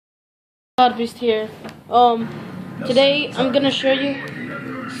Beast here. Today I'm gonna show you.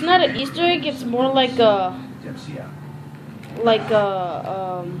 It's not an Easter egg. It's more like a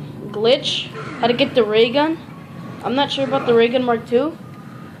glitch. How to get the ray gun. I'm not sure about the ray gun Mark II,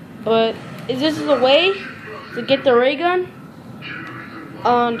 but this is a way to get the ray gun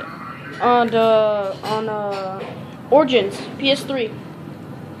on Origins PS3.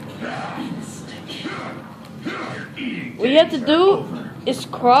 What you have to do is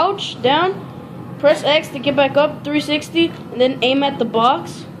crouch down, press X to get back up, 360, and then aim at the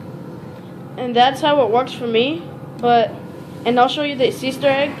box. And that's how it works for me. And I'll show you this Easter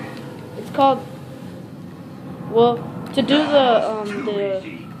egg. It's called, well, to do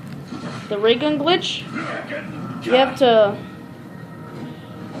the ray gun glitch, you have to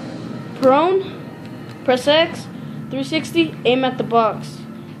prone, press X, 360, aim at the box.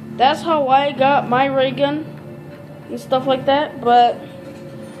 That's how I got my ray gun and stuff like that, but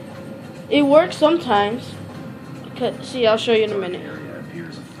it works sometimes. See, I'll show you in a minute.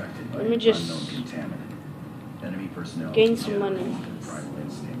 Let me just gain some money.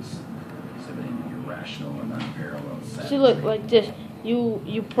 See, look, like this.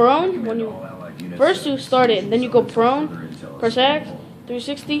 You prone when you first you start it, and then you go prone, press X,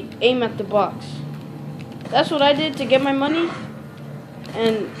 360, aim at the box. That's what I did to get my money,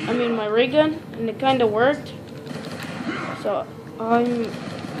 and I mean my ray gun, and it kind of worked. So I'm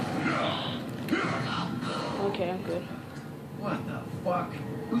good. What the fuck?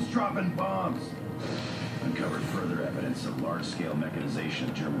 Who's dropping bombs? Uncovered further evidence of large-scale mechanization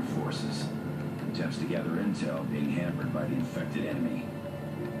of German forces. Attempts to gather intel being hampered by the infected enemy.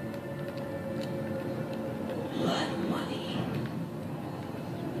 Blood money.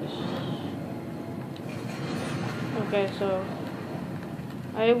 Okay, so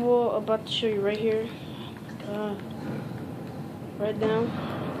I will about to show you right here. Right now.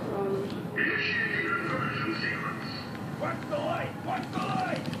 What's the light? What's the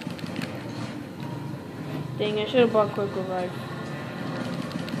light? Dang, I should have bought Quick Revive.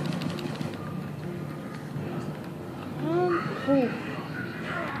 I'm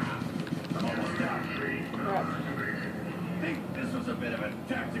almost down. Crap. Think this was a bit of a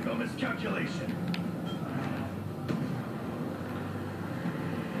tactical miscalculation.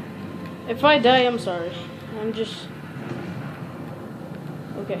 If I die, I'm sorry. I'm just...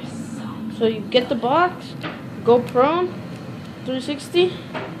 Okay. So you get the box, go prone, 360,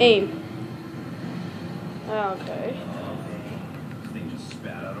 aim. Okay. This thing just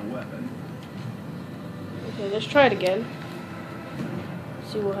spat out a weapon. Okay, let's try it again.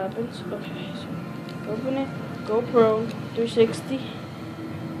 See what happens. Okay, so open it, go prone, 360,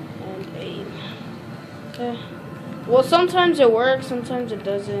 and aim. Well, sometimes it works, sometimes it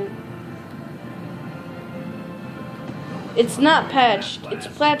doesn't. It's not patched. It's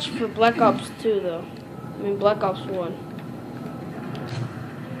patched for Black Ops 2, though. I mean, Black Ops 1.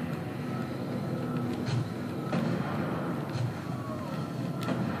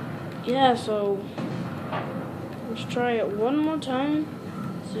 Yeah, so let's try it one more time.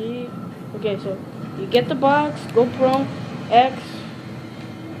 See? Okay, so you get the box, go prone, X.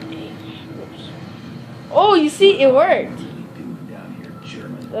 Oops. Oh, you see, it worked.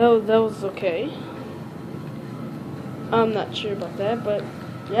 That was okay. I'm not sure about that, but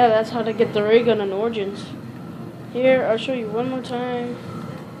yeah, that's how to get the ray gun on Origins. Here, I'll show you one more time.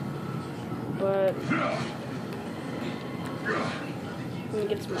 But let me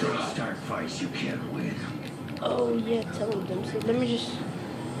get some money. Start fights you can't win. Oh yeah, tell them, Dempsey. Let me just.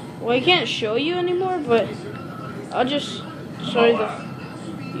 Well, I can't show you anymore, but I'll just show you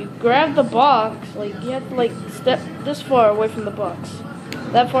You grab the box, like you have to like step this far away from the box,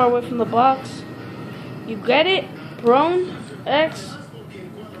 that far away from the box. You get it. Prone, X,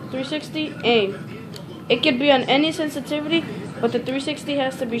 360, aim. It could be on any sensitivity, but the 360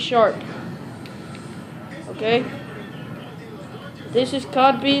 has to be sharp. Okay? This is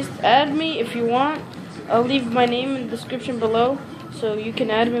COD Beast. Add me if you want. I'll leave my name in the description below, so you can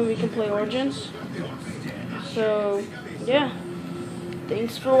add me and we can play Origins. So, yeah.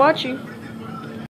 Thanks for watching.